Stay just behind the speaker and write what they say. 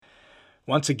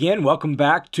Once again, welcome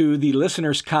back to the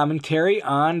listener's commentary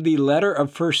on the letter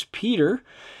of 1 Peter.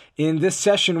 In this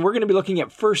session, we're going to be looking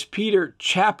at 1 Peter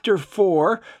chapter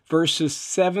 4, verses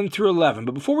 7 through 11.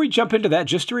 But before we jump into that,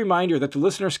 just a reminder that the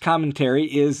listener's commentary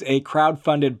is a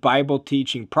crowd-funded Bible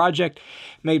teaching project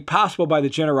made possible by the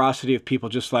generosity of people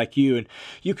just like you. And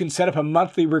you can set up a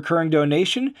monthly recurring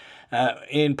donation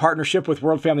in partnership with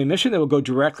World Family Mission that will go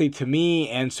directly to me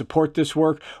and support this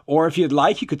work. Or if you'd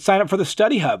like, you could sign up for the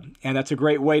Study Hub. And that's a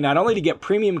great way not only to get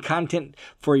premium content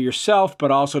for yourself,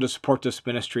 but also to support this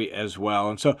ministry as well.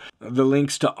 And so the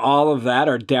links to all of that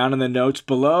are down in the notes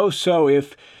below. So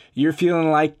if you're feeling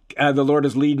like the Lord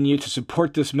is leading you to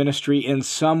support this ministry in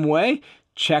some way,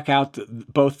 check out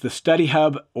both the Study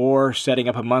Hub or setting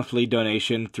up a monthly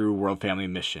donation through World Family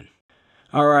Mission.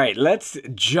 All right, let's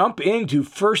jump into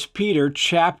 1 Peter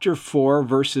chapter 4,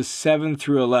 verses 7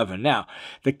 through 11. Now,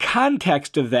 the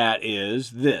context of that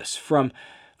is this. From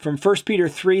 1 Peter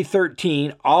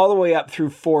 3:13 all the way up through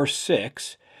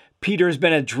 4:6, Peter has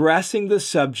been addressing the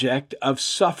subject of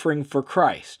suffering for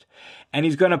Christ. And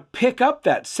he's going to pick up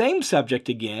that same subject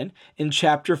again in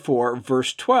chapter 4,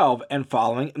 verse 12, and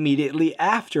following immediately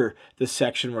after the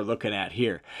section we're looking at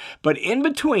here. But in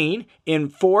between, in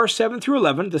 4, 7 through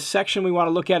 11, the section we want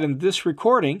to look at in this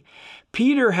recording,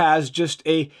 Peter has just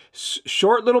a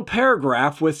short little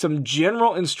paragraph with some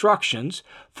general instructions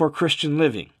for Christian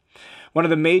living. One of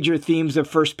the major themes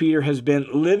of 1 Peter has been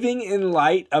living in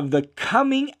light of the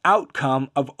coming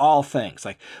outcome of all things.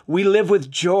 Like, we live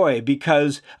with joy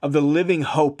because of the living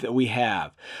hope that we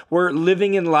have. We're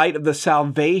living in light of the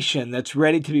salvation that's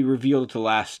ready to be revealed at the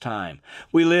last time.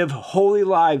 We live holy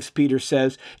lives, Peter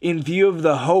says, in view of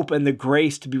the hope and the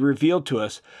grace to be revealed to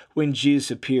us when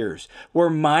Jesus appears. We're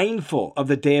mindful of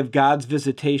the day of God's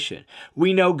visitation.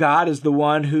 We know God is the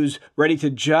one who's ready to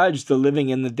judge the living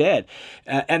and the dead.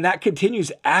 And that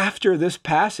continues after this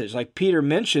passage. Like Peter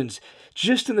mentions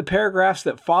just in the paragraphs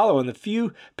that follow, in the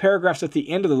few paragraphs at the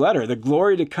end of the letter, the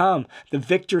glory to come, the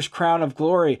victor's crown of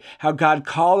glory, how God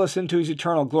called us into his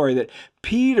eternal glory, that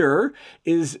Peter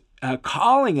is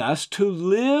calling us to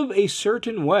live a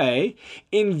certain way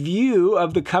in view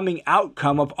of the coming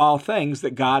outcome of all things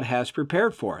that God has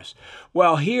prepared for us.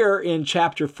 Well, here in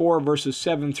chapter 4, verses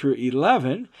 7 through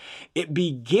 11, it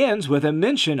begins with a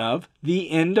mention of the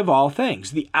end of all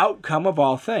things, the outcome of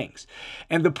all things.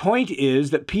 And the point is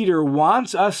that Peter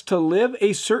wants us to live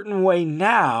a certain way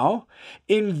now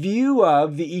in view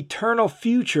of the eternal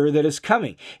future that is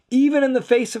coming, even in the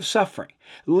face of suffering.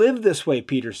 Live this way,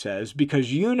 Peter says,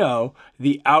 because you know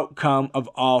the outcome of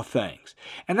all things.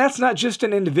 And that's not just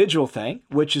an individual thing,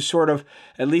 which is sort of,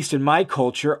 at least in my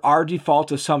culture, our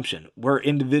default assumption. We're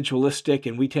individualistic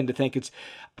and we tend to think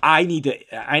I need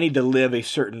to live a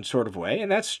certain sort of way.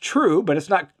 And that's true, but it's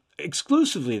not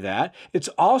exclusively that. It's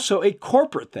also a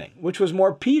corporate thing, which was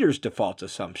more Peter's default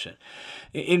assumption.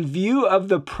 In view of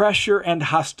the pressure and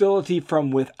hostility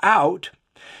from without,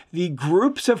 the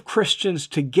groups of Christians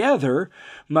together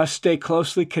must stay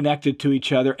closely connected to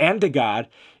each other and to God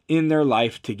in their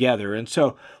life together. And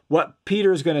so what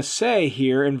Peter is going to say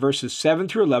here in verses 7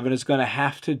 through 11 is going to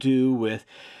have to do with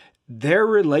their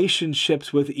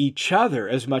relationships with each other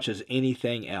as much as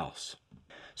anything else.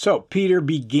 So Peter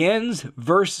begins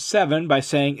verse 7 by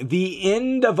saying, the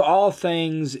end of all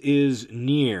things is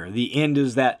near. The end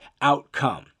is that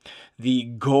outcome, the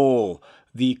goal,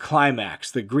 the climax.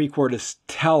 The Greek word is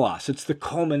telos. It's the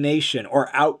culmination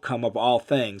or outcome of all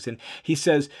things. And he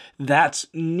says that's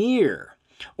near,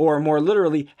 or more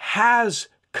literally, has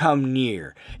come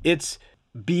near. It's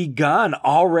begun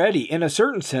already, in a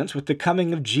certain sense, with the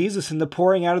coming of Jesus and the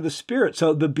pouring out of the Spirit.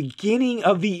 So the beginning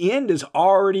of the end is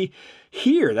already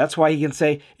here. That's why he can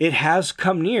say it has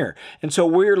come near. And so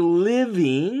we're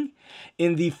living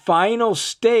in the final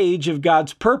stage of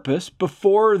God's purpose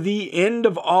before the end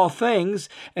of all things.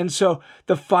 And so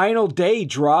the final day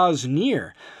draws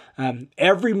near.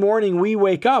 Every morning we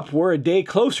wake up, we're a day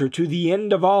closer to the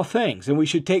end of all things. And we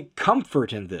should take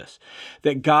comfort in this,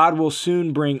 that God will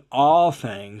soon bring all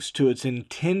things to its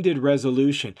intended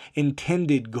resolution,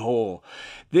 intended goal.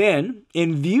 Then,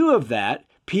 in view of that,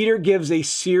 Peter gives a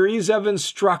series of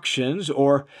instructions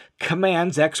or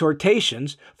commands,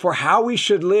 exhortations for how we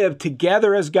should live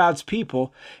together as God's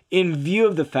people in view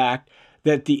of the fact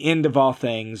that the end of all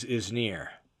things is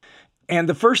near. And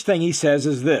the first thing he says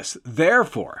is this: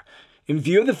 therefore, in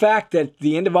view of the fact that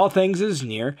the end of all things is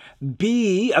near,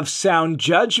 be of sound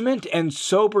judgment and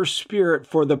sober spirit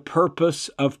for the purpose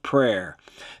of prayer.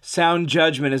 Sound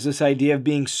judgment is this idea of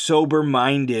being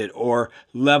sober-minded or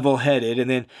level-headed. And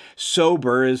then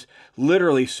sober is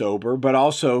literally sober, but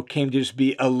also came to just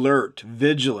be alert,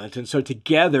 vigilant. And so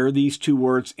together, these two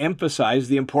words emphasize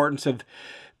the importance of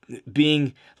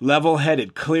being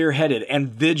level-headed, clear-headed, and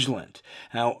vigilant.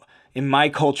 Now, in my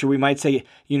culture, we might say,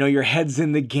 your head's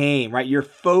in the game, right? You're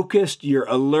focused, you're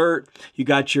alert, you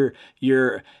got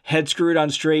your head screwed on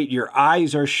straight, your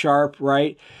eyes are sharp,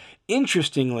 right?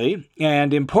 Interestingly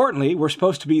and importantly, we're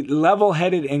supposed to be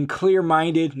level-headed and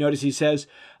clear-minded. Notice he says,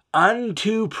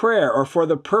 unto prayer, or for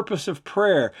the purpose of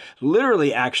prayer.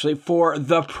 Literally, actually, for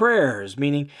the prayers,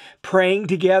 meaning praying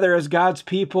together as God's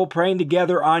people, praying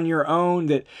together on your own,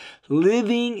 that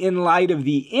living in light of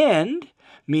the end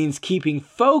means keeping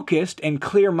focused and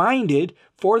clear-minded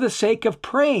for the sake of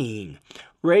praying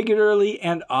regularly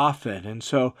and often. And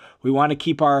so we want to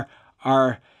keep our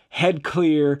head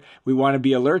clear. We want to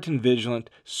be alert and vigilant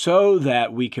so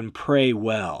that we can pray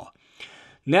well.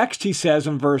 Next, he says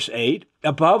in verse 8,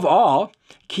 above all,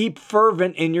 keep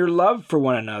fervent in your love for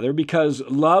one another, because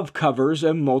love covers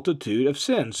a multitude of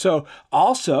sins. So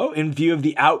also, in view of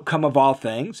the outcome of all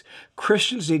things,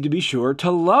 Christians need to be sure to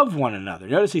love one another.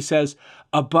 Notice he says,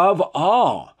 above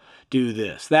all, do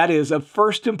this. That is of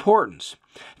first importance,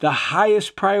 the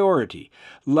highest priority.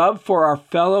 Love for our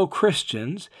fellow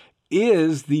Christians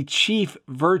is the chief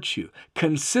virtue.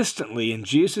 Consistently in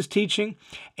Jesus' teaching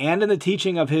and in the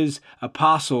teaching of his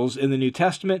apostles in the New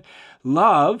Testament,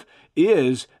 love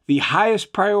is the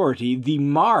highest priority, the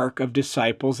mark of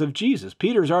disciples of Jesus.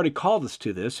 Peter's already called us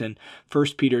to this in 1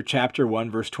 Peter chapter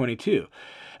 1, verse 22.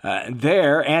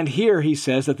 There and here he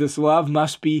says that this love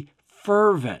must be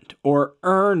fervent or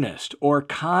earnest or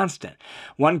constant.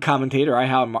 One commentator, I.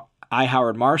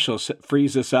 Howard Marshall,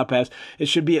 frees this up as it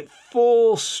should be at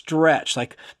full stretch,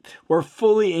 like we're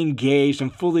fully engaged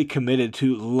and fully committed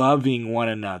to loving one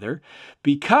another,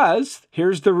 because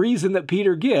here's the reason that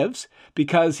Peter gives,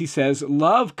 because he says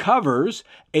love covers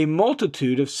a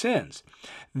multitude of sins.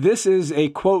 This is a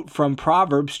quote from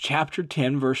Proverbs chapter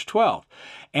 10, verse 12.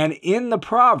 And in the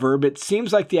proverb, it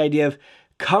seems like the idea of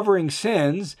covering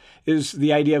sins is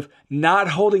the idea of not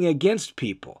holding against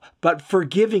people, but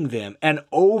forgiving them and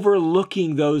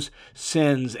overlooking those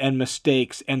sins and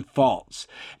mistakes and faults.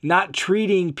 Not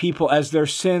treating people as their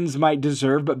sins might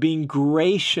deserve, but being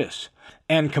gracious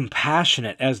and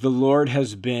compassionate as the Lord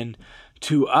has been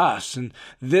to us. And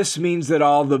this means that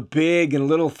all the big and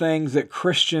little things that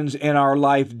Christians in our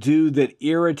life do that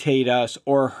irritate us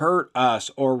or hurt us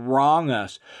or wrong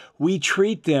us, we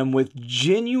treat them with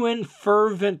genuine,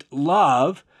 fervent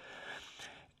love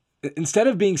instead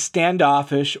of being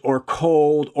standoffish or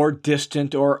cold or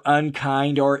distant or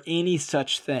unkind or any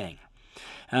such thing.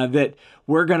 That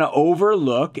we're going to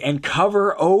overlook and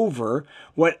cover over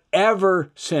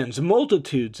whatever sins,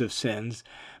 multitudes of sins,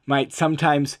 might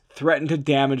sometimes threaten to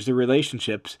damage the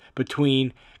relationships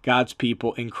between God's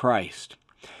people in Christ.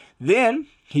 Then,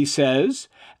 he says,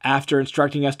 after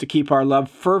instructing us to keep our love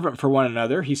fervent for one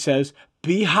another, he says,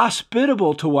 be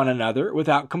hospitable to one another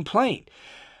without complaint.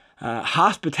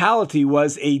 Hospitality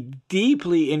was a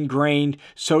deeply ingrained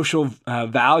social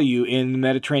value in the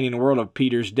Mediterranean world of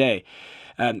Peter's day.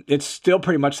 It's still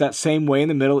pretty much that same way in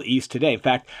the Middle East today. In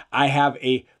fact, I have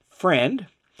a friend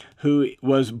who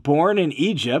was born in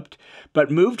Egypt,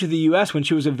 but moved to the U.S. when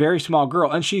she was a very small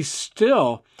girl, and she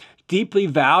still deeply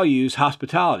values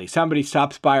hospitality. Somebody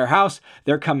stops by her house,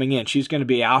 they're coming in. She's going to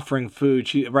be offering food,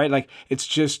 right? Like it's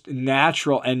just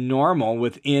natural and normal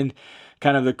within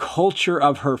kind of the culture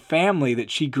of her family that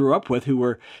she grew up with, who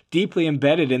were deeply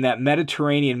embedded in that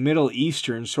Mediterranean, Middle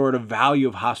Eastern sort of value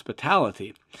of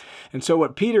hospitality. And so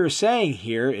what Peter is saying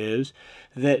here is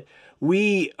that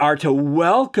we are to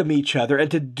welcome each other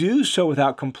and to do so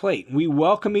without complaint. We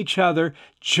welcome each other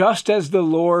just as the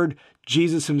Lord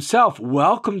Jesus himself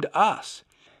welcomed us.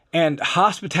 And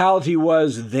hospitality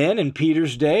was then in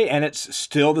Peter's day, and it's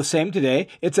still the same today.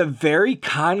 It's a very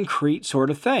concrete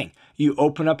sort of thing. You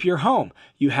open up your home,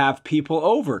 you have people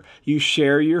over, you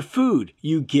share your food,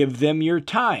 you give them your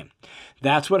time.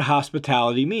 That's what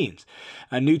hospitality means.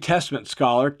 A New Testament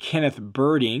scholar, Kenneth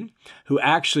Birding, who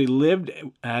actually lived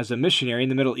as a missionary in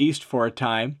the Middle East for a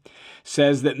time,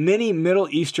 says that many Middle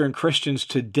Eastern Christians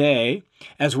today,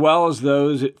 as well as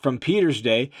those from Peter's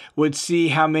day, would see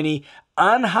how many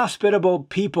unhospitable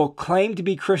people claim to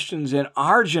be Christians in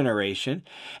our generation,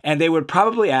 and they would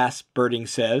probably ask, Birding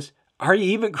says, are you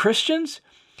even Christians?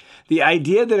 The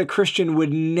idea that a Christian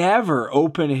would never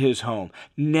open his home,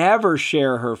 never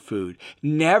share her food,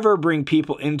 never bring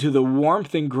people into the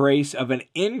warmth and grace of an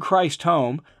in-Christ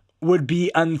home would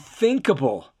be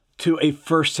unthinkable to a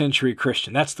first century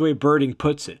Christian. That's the way Birding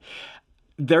puts it.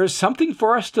 there's something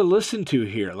for us to listen to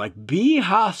here. Like, be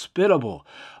hospitable.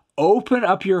 Open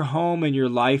up your home and your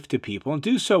life to people, and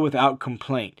do so without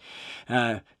complaint.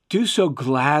 Do so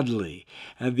gladly.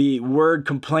 The word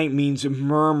complaint means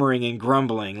murmuring and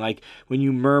grumbling. Like when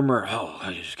you murmur, oh,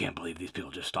 I just can't believe these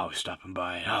people just always stopping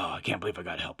by. Oh, I can't believe I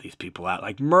got to help these people out.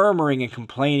 Like murmuring and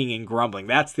complaining and grumbling.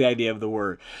 That's the idea of the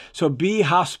word. So be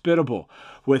hospitable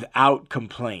without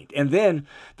complaint. And then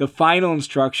the final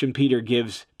instruction Peter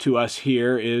gives to us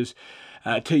here is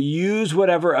to use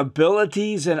whatever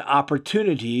abilities and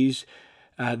opportunities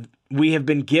we have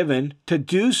been given to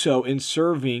do so in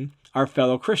serving our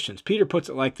fellow Christians. Peter puts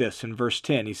it like this in verse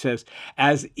 10. He says,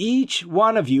 as each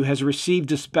one of you has received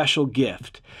a special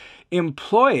gift,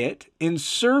 employ it in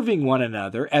serving one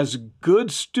another as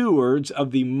good stewards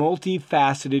of the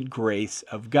multifaceted grace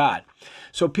of God.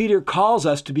 So Peter calls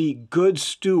us to be good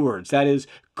stewards, that is,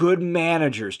 good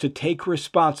managers, to take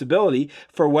responsibility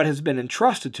for what has been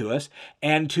entrusted to us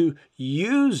and to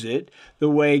use it the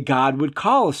way God would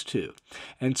call us to.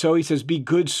 And so he says, be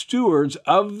good stewards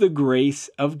of the grace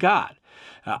of God.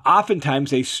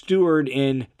 Oftentimes, a steward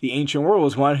in the ancient world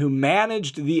was one who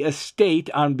managed the estate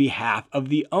on behalf of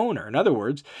the owner. In other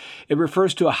words, it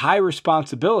refers to a high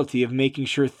responsibility of making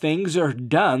sure things are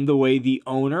done the way the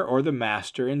owner or the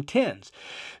master intends.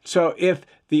 So if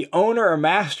the owner or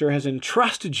master has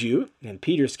entrusted you, in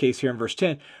Peter's case here in verse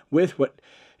 10, with what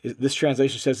this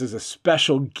translation says is a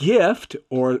special gift,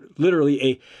 or literally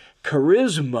a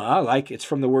charisma, like it's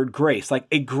from the word grace, like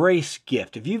a grace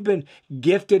gift. If you've been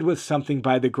gifted with something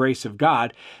by the grace of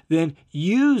God, then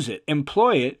use it,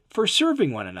 employ it for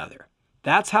serving one another.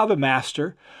 That's how the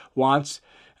master wants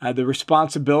the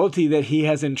responsibility that he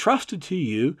has entrusted to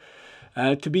you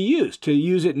to be used. To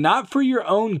use it not for your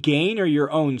own gain or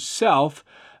your own self,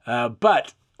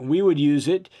 but we would use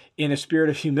it in a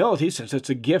spirit of humility, since it's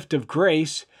a gift of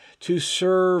grace, to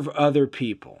serve other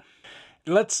people.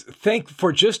 Let's think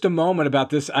for just a moment about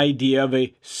this idea of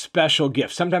a special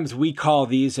gift. Sometimes we call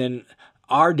these in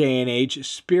our day and age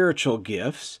spiritual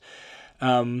gifts.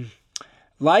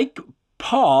 Like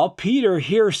Paul, Peter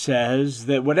here says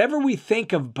that whatever we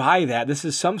think of by that, this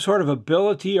is some sort of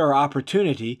ability or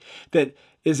opportunity that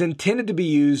is intended to be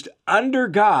used under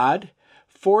God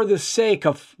for the sake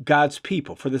of God's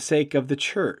people, for the sake of the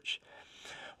church.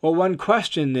 Well, one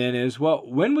question then is, well,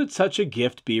 when would such a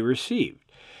gift be received?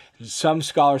 Some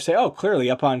scholars say, clearly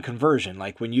upon conversion,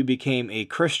 like when you became a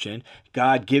Christian,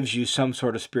 God gives you some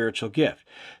sort of spiritual gift.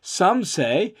 Some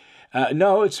say,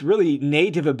 no, it's really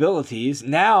native abilities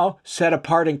now set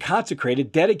apart and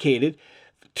consecrated, dedicated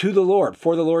to the Lord,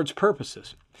 for the Lord's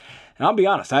purposes. And I'll be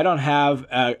honest, I don't have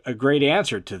a great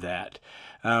answer to that.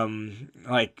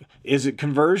 Is it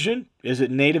conversion? Is it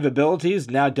native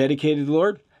abilities now dedicated to the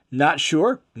Lord? Not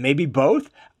sure. Maybe both.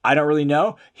 I don't really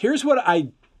know. Here's what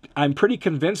I'm pretty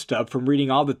convinced of from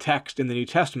reading all the text in the New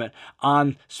Testament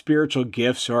on spiritual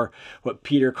gifts, or what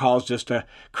Peter calls just a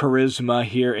charisma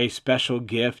here, a special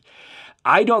gift.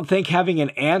 I don't think having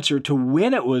an answer to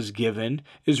when it was given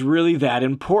is really that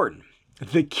important.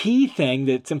 The key thing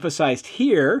that's emphasized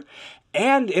here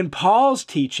and in Paul's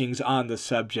teachings on the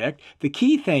subject, the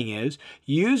key thing is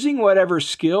using whatever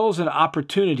skills and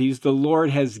opportunities the Lord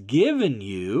has given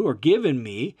you or given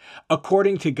me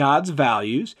according to God's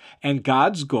values and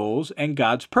God's goals and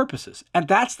God's purposes. And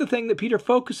that's the thing that Peter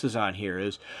focuses on here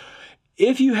is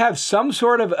if you have some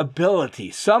sort of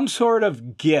ability, some sort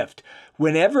of gift,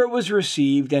 whenever it was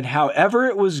received and however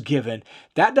it was given,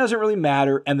 that doesn't really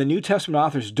matter. And the New Testament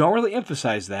authors don't really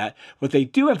emphasize that. What they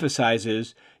do emphasize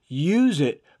is use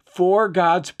it for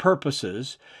God's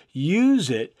purposes. Use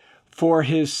it for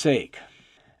His sake.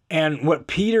 And what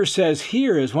Peter says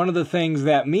here is one of the things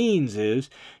that means is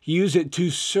use it to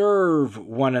serve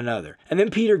one another. And then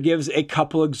Peter gives a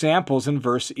couple examples in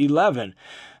verse 11,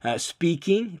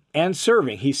 speaking and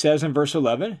serving. He says in verse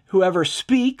 11, whoever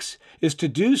speaks is to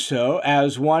do so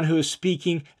as one who is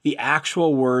speaking the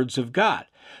actual words of God.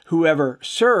 Whoever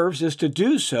serves is to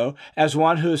do so as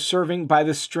one who is serving by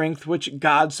the strength which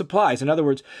God supplies. In other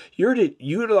words, you're to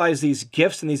utilize these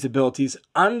gifts and these abilities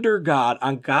under God,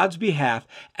 on God's behalf,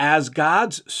 as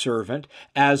God's servant,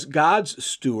 as God's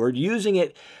steward, using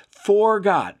it for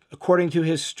God, according to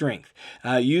His strength,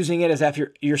 using it as if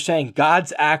you're saying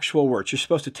God's actual words. You're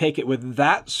supposed to take it with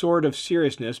that sort of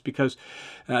seriousness because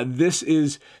this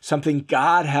is something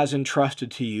God has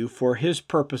entrusted to you for His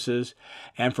purposes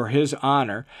and for His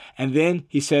honor. And then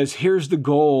he says, here's the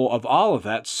goal of all of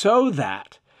that, so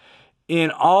that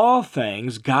in all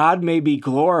things God may be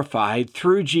glorified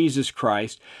through Jesus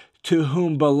Christ, to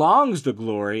whom belongs the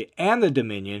glory and the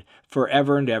dominion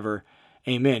forever and ever.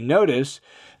 Amen. Notice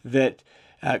that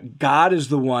God is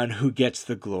the one who gets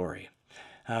the glory.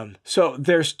 So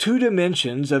there's two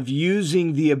dimensions of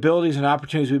using the abilities and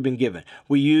opportunities we've been given.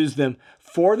 We use them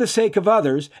for the sake of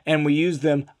others, and we use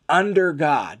them under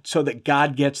God so that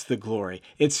God gets the glory.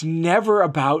 It's never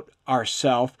about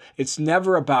ourselves. It's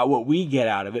never about what we get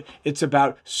out of it. It's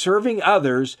about serving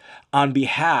others on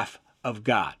behalf of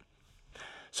God.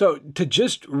 So to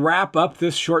just wrap up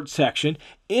this short section,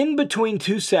 in between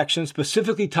two sections,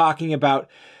 specifically talking about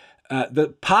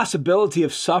the possibility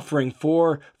of suffering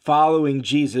for following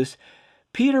Jesus,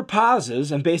 Peter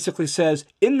pauses and basically says,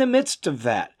 in the midst of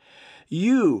that,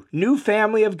 you, new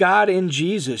family of God in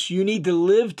Jesus, you need to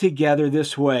live together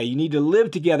this way. You need to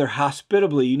live together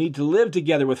hospitably. You need to live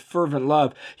together with fervent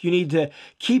love. You need to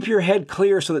keep your head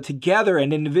clear so that together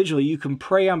and individually you can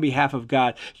pray on behalf of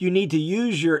God. You need to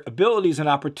use your abilities and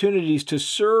opportunities to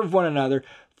serve one another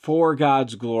for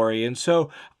God's glory. And so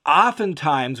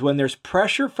oftentimes when there's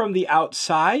pressure from the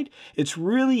outside, it's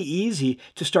really easy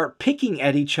to start picking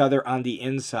at each other on the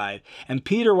inside. And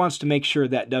Peter wants to make sure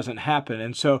that doesn't happen.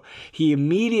 And so he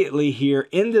immediately here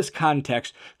in this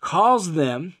context calls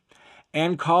them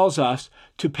and calls us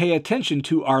to pay attention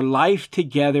to our life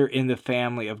together in the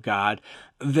family of God.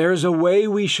 There's a way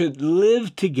we should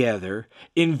live together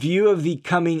in view of the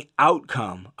coming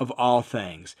outcome of all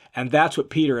things. And that's what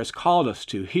Peter has called us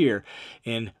to here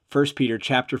in 1 Peter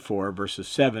chapter 4, verses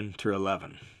 7 through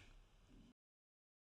 11.